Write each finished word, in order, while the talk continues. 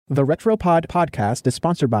The Retropod podcast is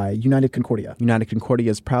sponsored by United Concordia. United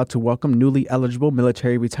Concordia is proud to welcome newly eligible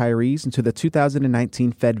military retirees into the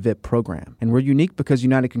 2019 FedVip program. And we're unique because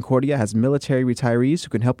United Concordia has military retirees who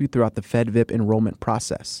can help you throughout the FedVip enrollment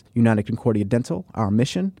process. United Concordia Dental, our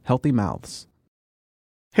mission, healthy mouths.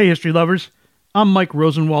 Hey, history lovers. I'm Mike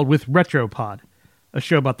Rosenwald with Retropod, a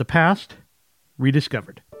show about the past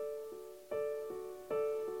rediscovered.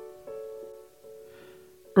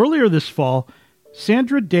 Earlier this fall,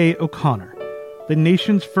 Sandra Day O'Connor, the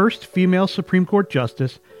nation's first female Supreme Court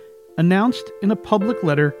justice, announced in a public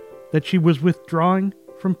letter that she was withdrawing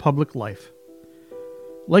from public life.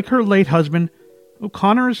 Like her late husband,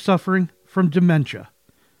 O'Connor is suffering from dementia,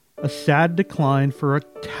 a sad decline for a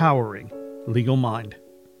towering legal mind.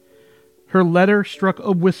 Her letter struck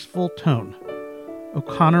a wistful tone.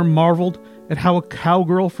 O'Connor marveled at how a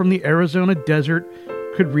cowgirl from the Arizona desert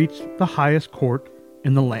could reach the highest court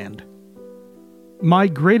in the land. My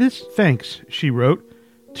greatest thanks, she wrote,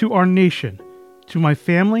 to our nation, to my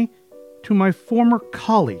family, to my former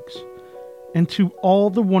colleagues, and to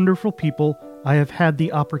all the wonderful people I have had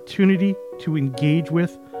the opportunity to engage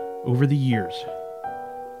with over the years.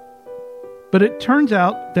 But it turns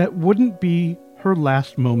out that wouldn't be her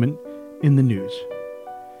last moment in the news.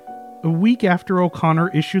 A week after O'Connor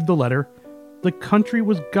issued the letter, the country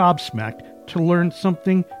was gobsmacked to learn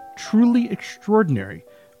something truly extraordinary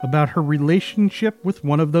about her relationship with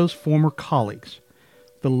one of those former colleagues,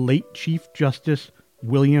 the late Chief Justice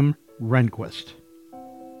William Rehnquist.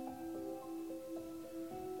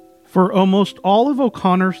 For almost all of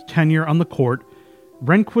O'Connor's tenure on the court,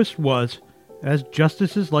 Rehnquist was, as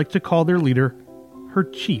justices like to call their leader, her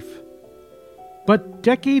chief. But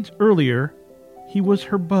decades earlier, he was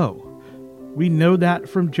her beau. We know that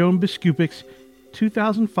from Joan Biskupic's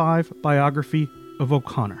 2005 biography of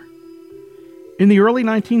O'Connor. In the early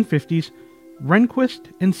 1950s,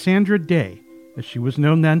 Rehnquist and Sandra Day, as she was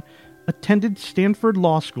known then, attended Stanford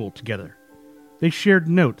Law School together. They shared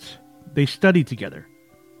notes. They studied together.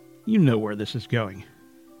 You know where this is going.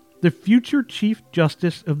 The future Chief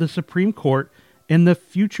Justice of the Supreme Court and the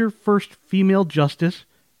future first female justice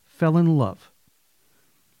fell in love.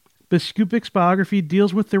 Biskupic's biography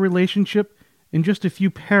deals with their relationship in just a few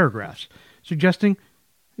paragraphs, suggesting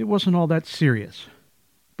it wasn't all that serious.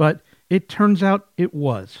 But it turns out it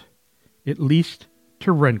was, at least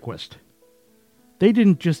to Rehnquist. They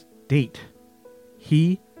didn't just date.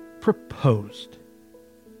 He proposed.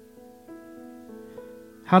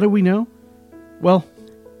 How do we know? Well,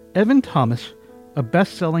 Evan Thomas, a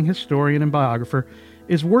best-selling historian and biographer,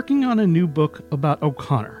 is working on a new book about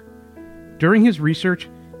O'Connor. During his research,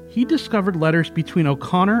 he discovered letters between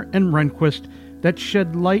O'Connor and Rehnquist that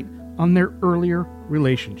shed light on their earlier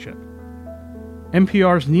relationship.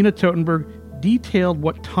 NPR's Nina Totenberg detailed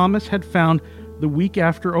what Thomas had found the week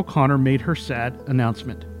after O'Connor made her sad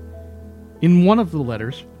announcement. In one of the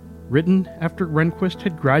letters, written after Rehnquist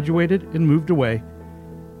had graduated and moved away,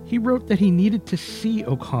 he wrote that he needed to see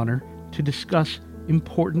O'Connor to discuss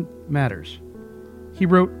important matters. He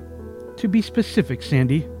wrote, "To be specific,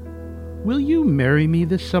 Sandy, will you marry me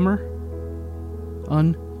this summer?"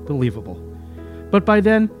 Unbelievable. But by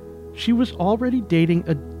then, she was already dating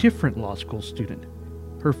a different law school student,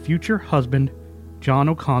 her future husband, John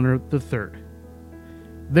O'Connor III.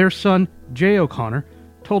 Their son, Jay O'Connor,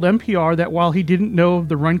 told NPR that while he didn't know of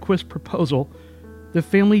the Rehnquist proposal, the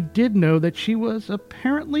family did know that she was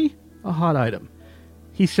apparently a hot item.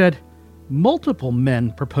 He said, "Multiple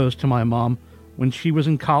men proposed to my mom when she was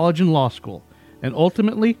in college and law school, and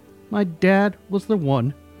ultimately, my dad was the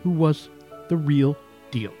one who was the real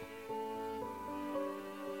deal."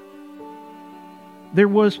 There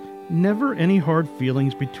was never any hard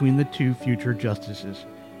feelings between the two future justices.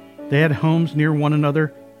 They had homes near one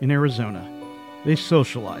another in Arizona. They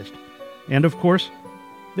socialized. And of course,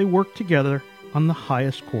 they worked together on the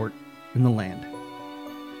highest court in the land.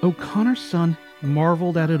 O'Connor's son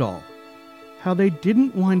marveled at it all. How they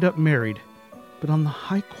didn't wind up married, but on the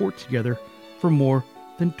high court together for more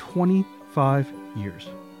than 25 years.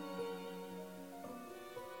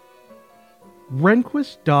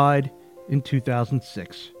 Rehnquist died in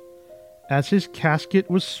 2006. As his casket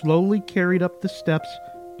was slowly carried up the steps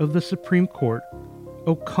of the Supreme Court,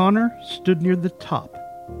 O'Connor stood near the top,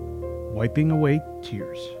 wiping away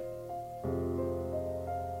tears.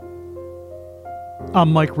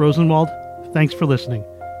 I'm Mike Rosenwald. Thanks for listening.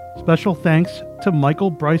 Special thanks to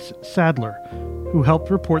Michael Bryce Sadler, who helped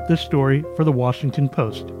report this story for the Washington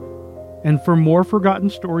Post. And for more forgotten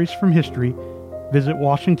stories from history, visit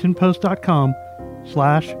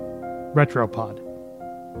WashingtonPost.com/Retropod.